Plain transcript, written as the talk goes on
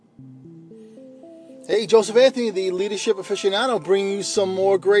Hey, Joseph Anthony, the Leadership Aficionado, bringing you some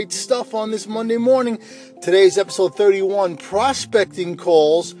more great stuff on this Monday morning. Today's episode 31, Prospecting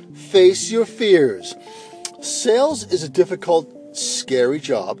Calls, Face Your Fears. Sales is a difficult, scary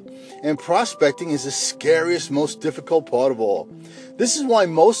job, and prospecting is the scariest, most difficult part of all. This is why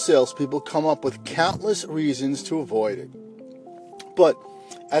most salespeople come up with countless reasons to avoid it. But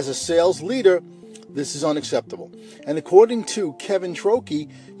as a sales leader, this is unacceptable. And according to Kevin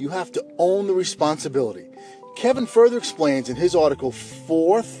Trokey, you have to own the responsibility. Kevin further explains in his article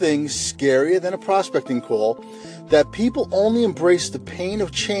 4 things scarier than a prospecting call, that people only embrace the pain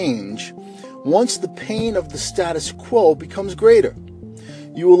of change once the pain of the status quo becomes greater.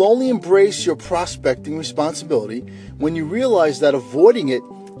 You will only embrace your prospecting responsibility when you realize that avoiding it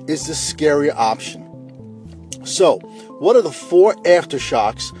is the scarier option. So, what are the 4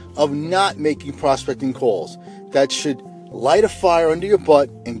 aftershocks of not making prospecting calls that should light a fire under your butt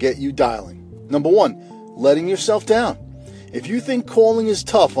and get you dialing? Number 1, letting yourself down. If you think calling is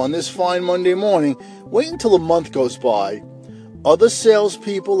tough on this fine Monday morning, wait until a month goes by. Other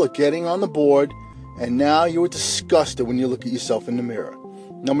salespeople are getting on the board, and now you are disgusted when you look at yourself in the mirror.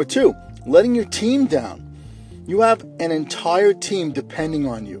 Number 2, letting your team down. You have an entire team depending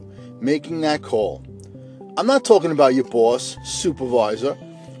on you making that call. I'm not talking about your boss, supervisor,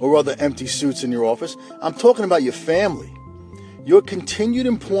 or other empty suits in your office. I'm talking about your family. Your continued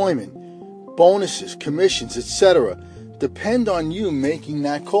employment, bonuses, commissions, etc. depend on you making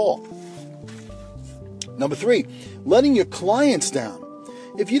that call. Number 3, letting your clients down.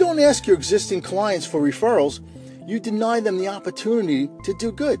 If you don't ask your existing clients for referrals, you deny them the opportunity to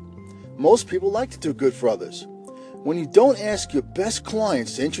do good. Most people like to do good for others. When you don't ask your best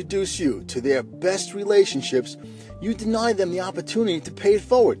clients to introduce you to their best relationships, you deny them the opportunity to pay it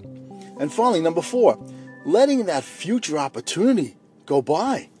forward. And finally, number 4, letting that future opportunity go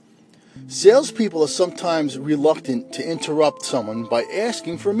by. Salespeople are sometimes reluctant to interrupt someone by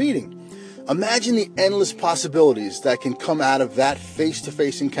asking for a meeting. Imagine the endless possibilities that can come out of that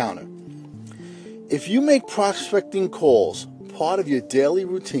face-to-face encounter. If you make prospecting calls part of your daily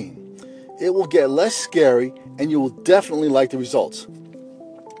routine, it will get less scary and you will definitely like the results.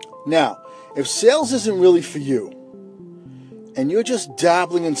 Now, if sales isn't really for you, and you're just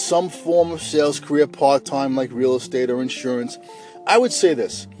dabbling in some form of sales career part-time like real estate or insurance, I would say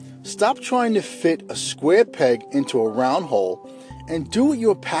this: stop trying to fit a square peg into a round hole and do what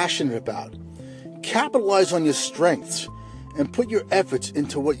you're passionate about. Capitalize on your strengths and put your efforts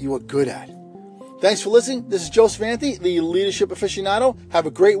into what you are good at. Thanks for listening. This is Joseph Anthony, the Leadership Aficionado. Have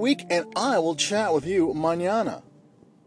a great week, and I will chat with you mañana.